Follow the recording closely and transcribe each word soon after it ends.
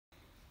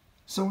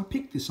So I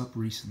picked this up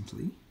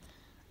recently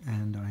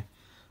and I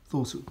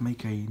thought it would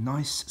make a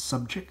nice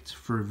subject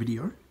for a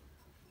video.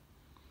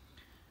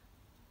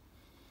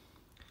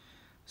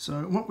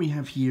 So what we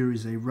have here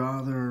is a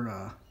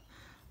rather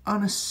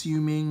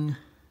unassuming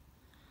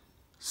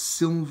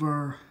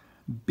silver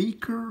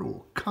beaker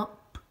or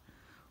cup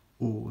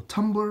or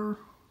tumbler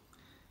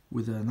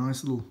with a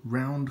nice little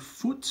round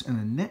foot and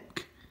a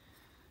neck.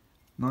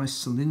 Nice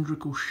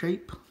cylindrical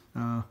shape.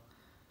 I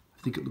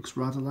think it looks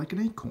rather like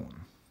an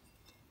acorn.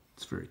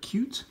 It's very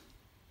cute.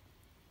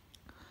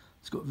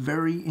 It's got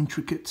very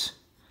intricate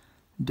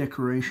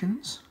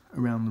decorations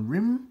around the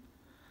rim,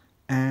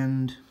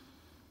 and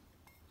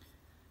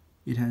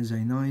it has a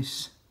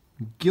nice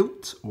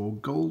gilt or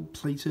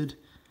gold-plated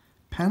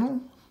panel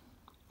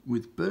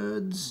with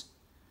birds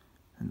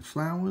and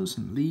flowers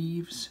and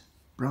leaves,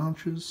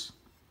 branches.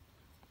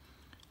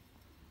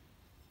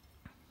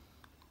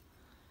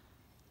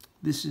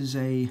 This is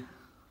a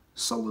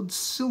solid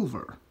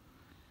silver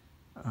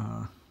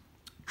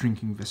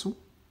drinking vessel.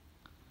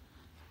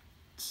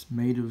 It's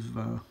made of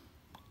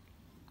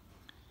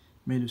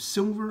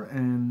silver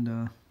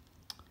and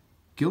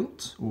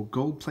gilt or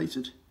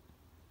gold-plated,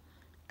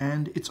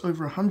 and it's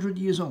over 100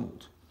 years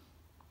old.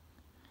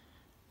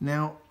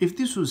 Now, if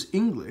this was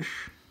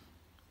English,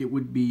 it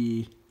would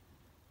be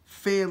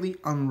fairly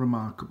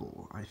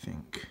unremarkable, I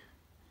think.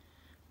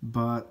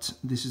 But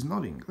this is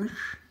not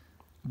English.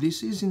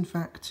 This is, in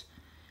fact,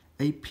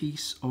 a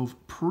piece of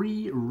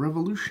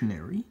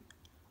pre-revolutionary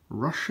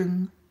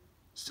Russian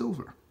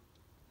silver.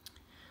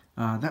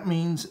 That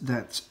means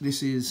that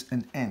this is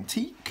an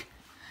antique,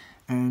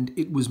 and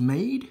it was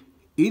made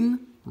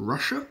in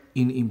Russia,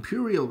 in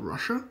Imperial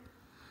Russia,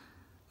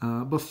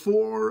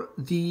 before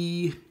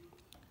the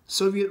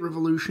Soviet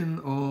Revolution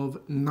of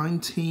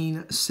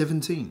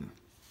 1917,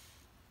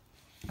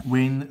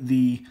 when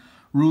the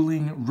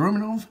ruling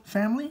Romanov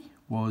family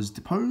was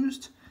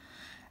deposed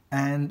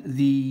and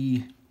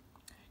the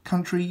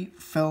country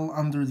fell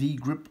under the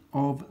grip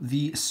of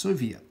the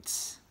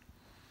Soviets,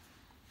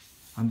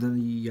 under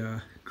the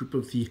grip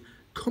of the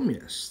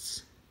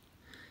communists.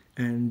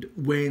 And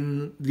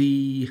when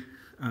the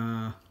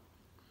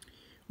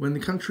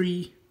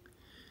country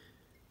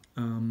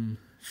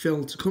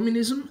fell to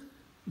communism,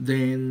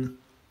 then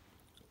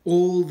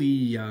all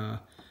the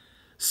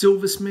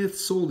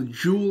silversmiths, all the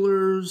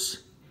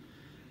jewelers,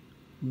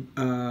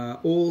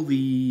 all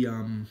the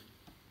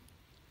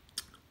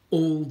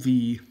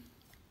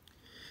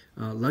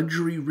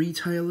luxury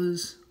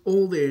retailers,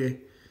 all their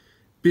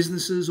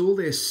businesses, all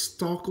their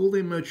stock, all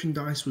their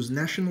merchandise was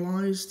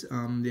nationalized.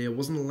 There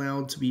wasn't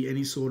allowed to be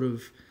any sort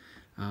of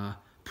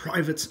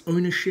private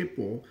ownership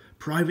or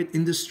private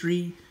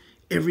industry.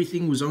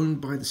 Everything was owned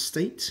by the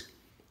state,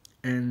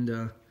 and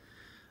a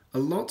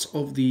lot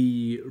of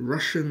the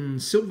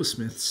Russian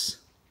silversmiths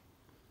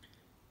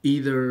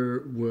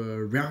either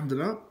were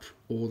rounded up,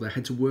 or they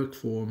had to work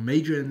for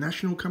major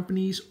national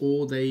companies,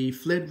 or they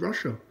fled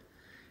Russia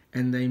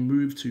and they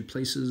moved to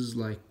places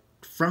like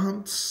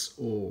France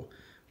or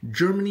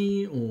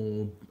Germany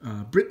or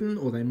Britain,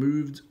 or they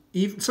moved,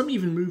 some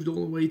even moved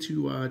all the way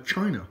to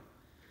China.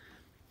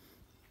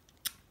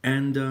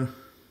 And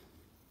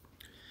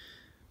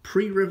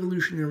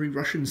pre-revolutionary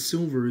Russian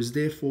silver is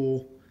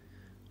therefore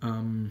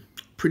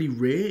pretty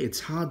rare.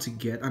 It's hard to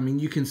get. I mean,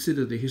 you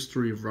consider the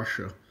history of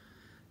Russia.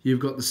 You've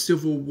got the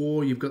Civil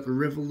War, you've got the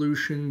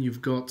Revolution,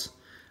 you've got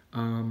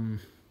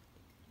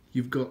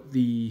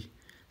the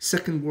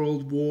Second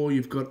World War,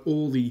 you've got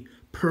all the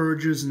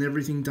purges and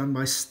everything done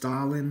by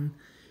Stalin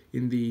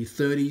in the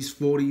 30s,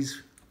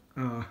 40s,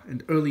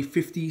 and early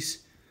 50s.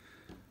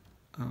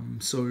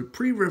 So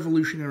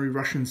pre-revolutionary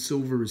Russian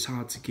silver is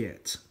hard to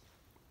get.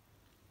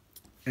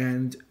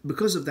 And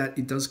because of that,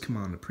 it does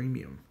command a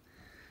premium.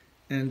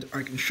 And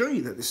I can show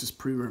you that this is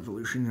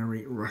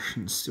pre-revolutionary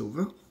Russian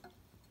silver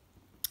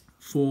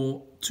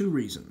for two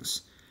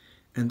reasons.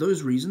 And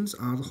those reasons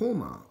are the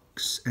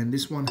hallmarks. And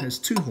this one has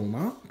two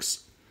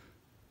hallmarks.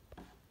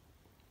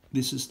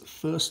 This is the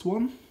first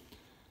one.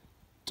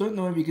 Don't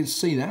know if you can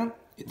see that.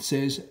 It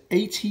says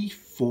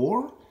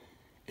 84,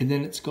 and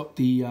then it's got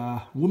the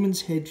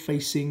woman's head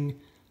facing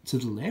to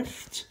the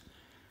left.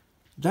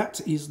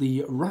 That is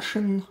the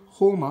Russian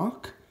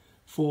hallmark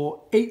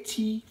for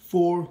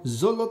 84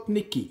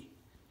 zolotniki.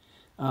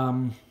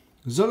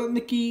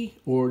 Zolotniki,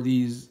 or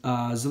the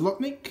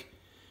zlotnik,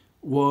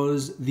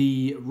 was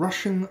the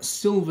Russian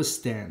silver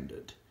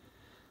standard.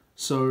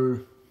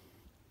 So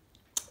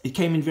it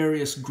came in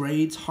various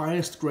grades.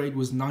 Highest grade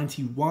was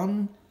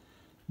 91.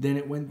 Then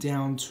it went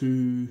down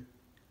to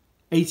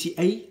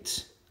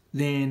 88,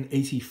 then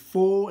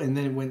 84, and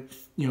then it went,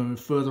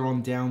 further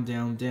on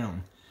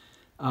down.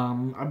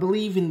 I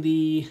believe in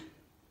the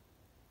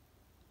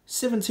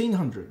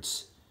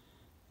 1700s,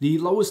 the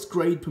lowest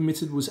grade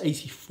permitted was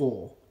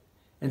 84.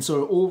 And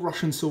so all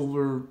Russian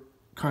silver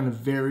kind of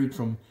varied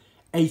from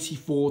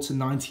 84 to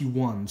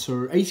 91.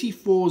 So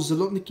 84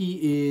 zlotniki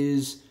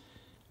is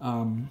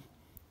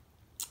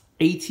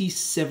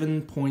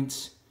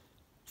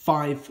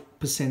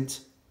 87.5%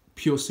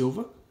 pure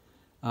silver,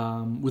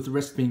 with the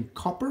rest being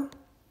copper.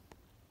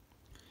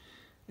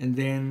 and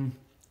then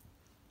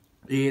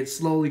it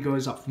slowly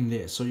goes up from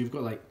there. So you've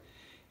got like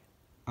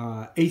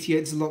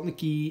 88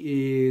 zlotniki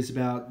is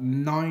about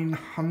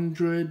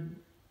 900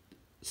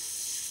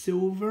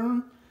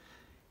 silver,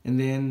 and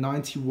then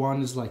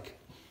 91 is like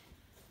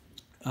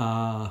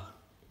about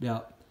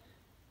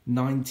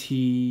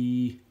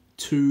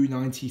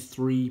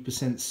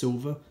 92-93%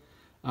 silver,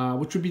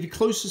 which would be the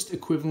closest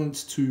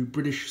equivalent to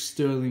British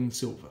sterling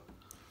silver.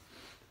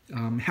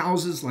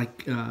 Houses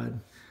like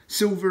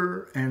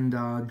silver and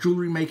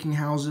jewelry making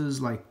houses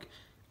like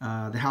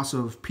the house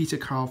of Peter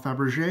Carl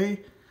Fabergé,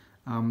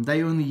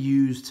 they only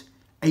used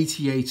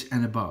 88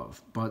 and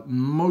above, but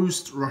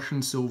most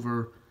Russian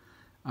silver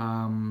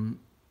kind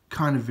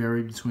of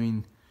varied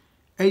between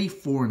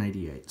 84 and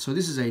 88. So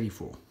this is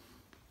 84.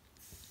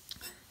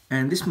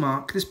 And this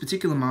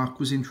particular mark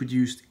was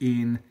introduced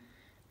in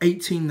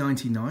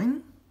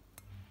 1899.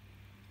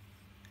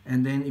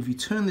 And then if you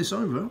turn this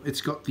over, it's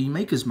got the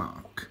maker's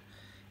mark.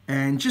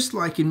 And just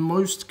like in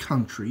most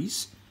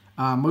countries,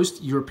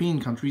 most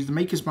European countries, the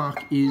maker's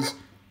mark is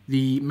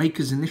the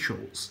maker's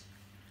initials.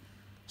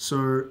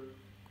 So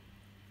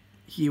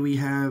here we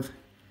have,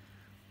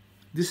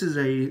 this is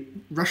a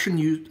Russia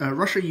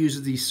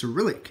uses the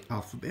Cyrillic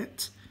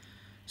alphabet.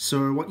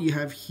 So what you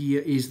have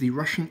here is the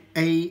Russian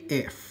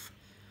AF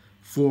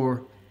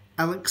for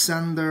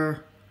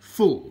Alexander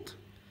Fuld.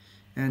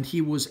 And he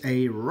was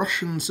a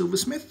Russian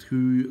silversmith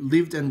who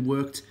lived and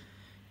worked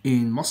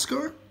in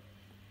Moscow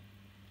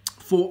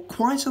for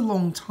quite a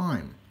long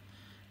time.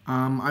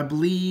 I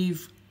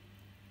believe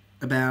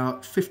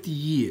about 50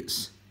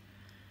 years.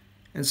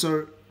 And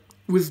so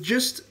with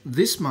just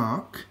this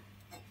mark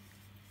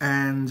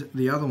and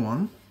the other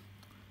one,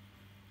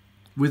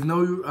 with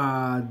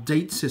no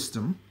date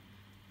system,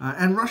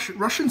 and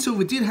Russian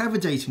silver did have a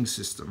dating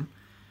system.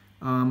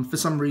 For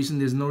some reason,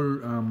 there's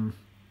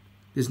no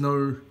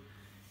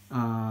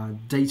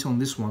date on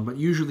this one, but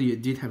usually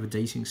it did have a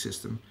dating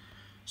system.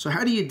 So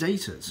how do you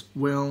date it?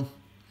 Well,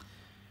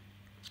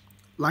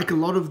 like a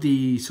lot of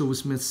the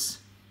silversmiths,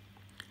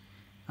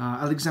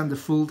 Alexander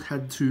Fuld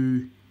had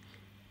to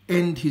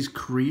end his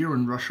career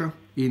in Russia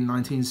in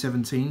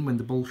 1917 when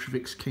the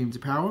Bolsheviks came to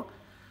power.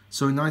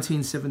 So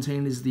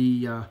 1917 is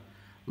the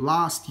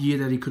last year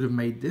that he could have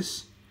made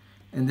this.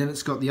 And then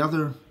it's got the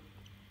other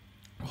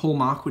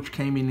hallmark, which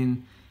came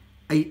in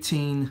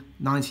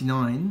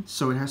 1899.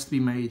 So it has to be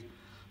made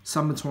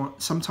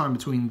sometime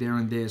between there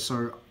and there.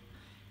 So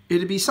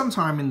it'd be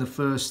sometime in the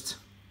first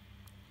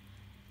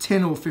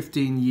 10 or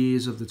 15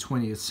 years of the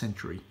 20th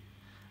century.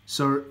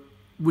 So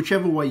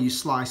whichever way you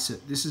slice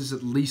it, this is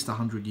at least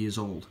 100 years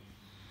old.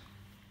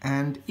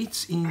 And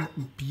it's in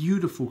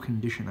beautiful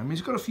condition. I mean,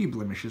 it's got a few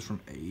blemishes from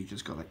age.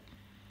 It's got like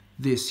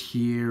this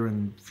here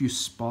and a few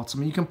spots. I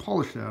mean, you can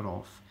polish that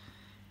off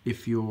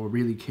if you're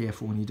really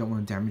careful and you don't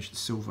want to damage the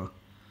silver.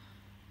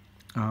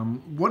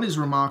 What is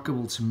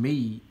remarkable to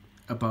me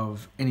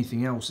above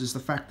anything else is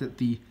the fact that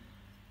the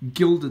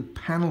gilded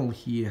panel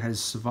here has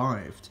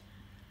survived.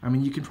 I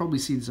mean, you can probably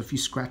see there's a few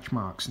scratch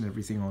marks and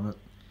everything on it.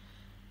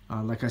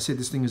 Like I said,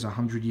 this thing is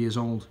 100 years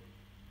old.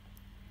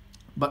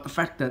 But the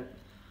fact that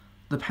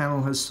the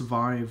panel has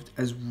survived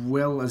as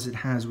well as it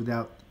has with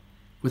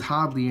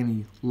hardly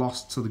any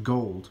loss to the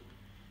gold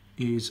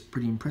is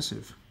pretty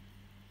impressive.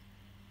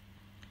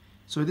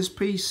 So this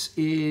piece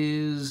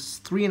is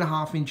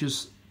 3.5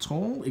 inches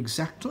tall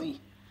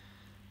exactly,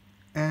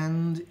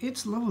 and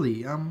it's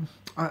lovely.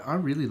 I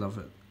really love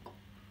it.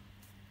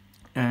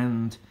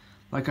 And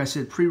like I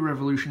said,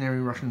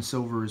 pre-revolutionary Russian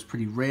silver is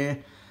pretty rare,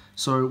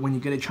 so when you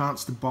get a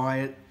chance to buy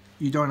it,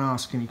 you don't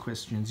ask any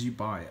questions, you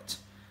buy it.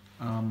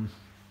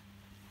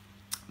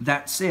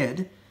 That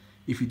said,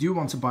 if you do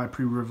want to buy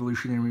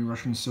pre-revolutionary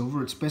Russian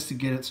silver, it's best to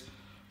get it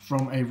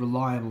from a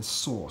reliable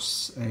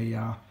source,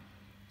 a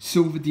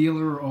silver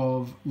dealer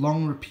of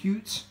long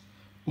repute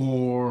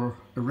or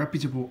a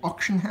reputable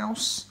auction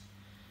house.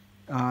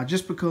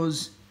 Just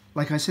because,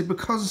 like I said,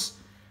 because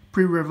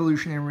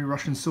pre-revolutionary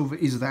Russian silver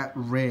is that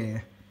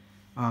rare,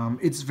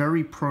 it's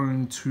very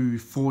prone to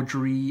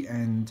forgery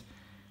and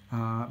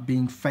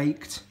being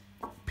faked.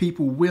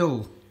 People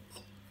will,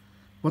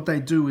 what they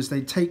do is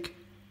they take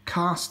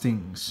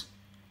castings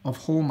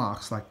of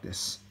hallmarks like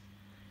this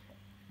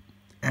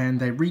and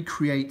they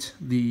recreate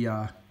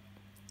the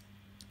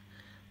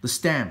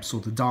stamps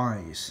or the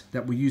dies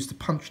that were used to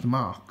punch the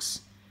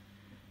marks,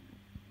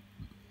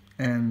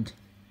 and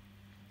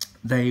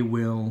they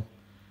will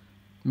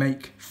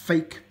make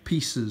fake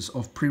pieces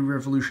of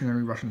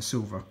pre-revolutionary Russian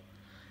silver.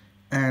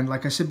 And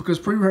like I said, because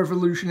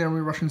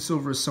pre-revolutionary Russian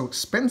silver is so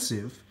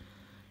expensive,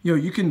 you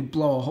know, you can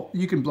blow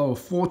a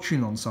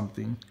fortune on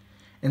something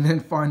and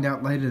then find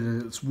out later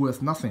that it's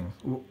worth nothing.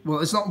 Well,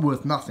 it's not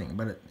worth nothing,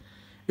 but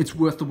it's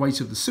worth the weight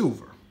of the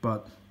silver.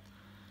 But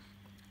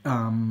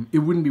it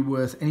wouldn't be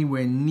worth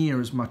anywhere near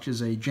as much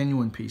as a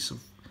genuine piece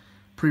of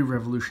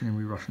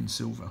pre-revolutionary Russian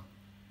silver.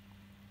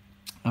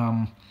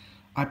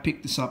 I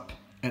picked this up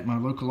at my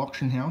local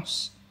auction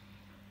house,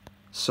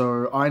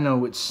 so I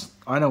know it's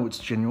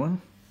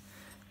genuine,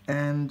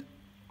 and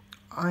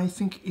I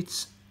think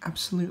it's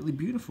absolutely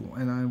beautiful,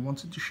 and I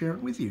wanted to share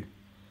it with you.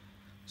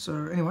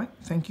 So anyway,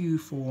 thank you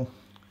for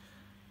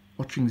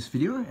watching this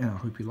video, and I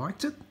hope you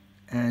liked it.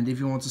 And if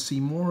you want to see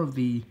more of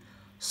the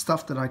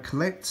stuff that I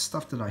collect,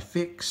 stuff that I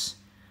fix,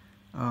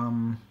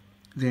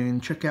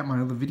 then check out my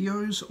other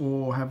videos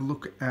or have a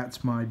look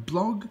at my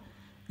blog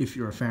if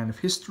you're a fan of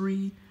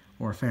history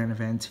or a fan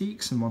of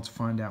antiques and want to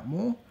find out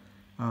more.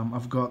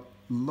 I've got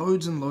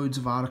loads and loads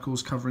of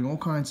articles covering all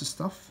kinds of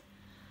stuff,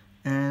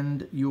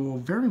 and you're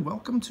very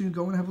welcome to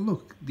go and have a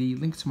look. The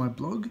link to my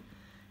blog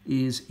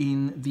is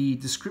in the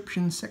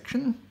description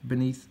section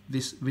beneath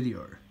this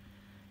video.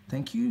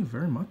 Thank you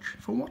very much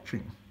for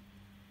watching.